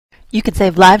You can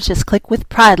save lives, just click with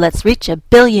pride. Let's reach 1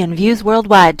 billion views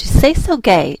worldwide. To say so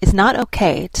gay is not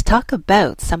okay. To talk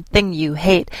about something you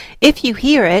hate. If you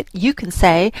hear it, you can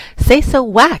say so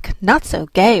whack, not so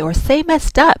gay, or say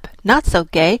messed up, not so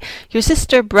gay. Your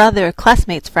sister, brother,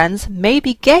 classmates, friends may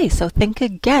be gay, so think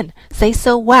again. Say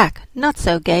so whack, not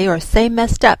so gay, or say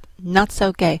messed up, not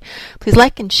so gay. Please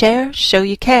like and share, show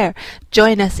you care.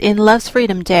 Join us in Love's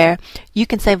Freedom Dare. You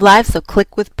can save lives, so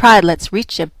click with pride. Let's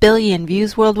reach 1 billion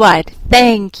views worldwide.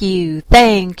 Thank you,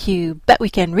 bet we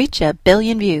can reach 1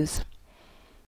 billion views.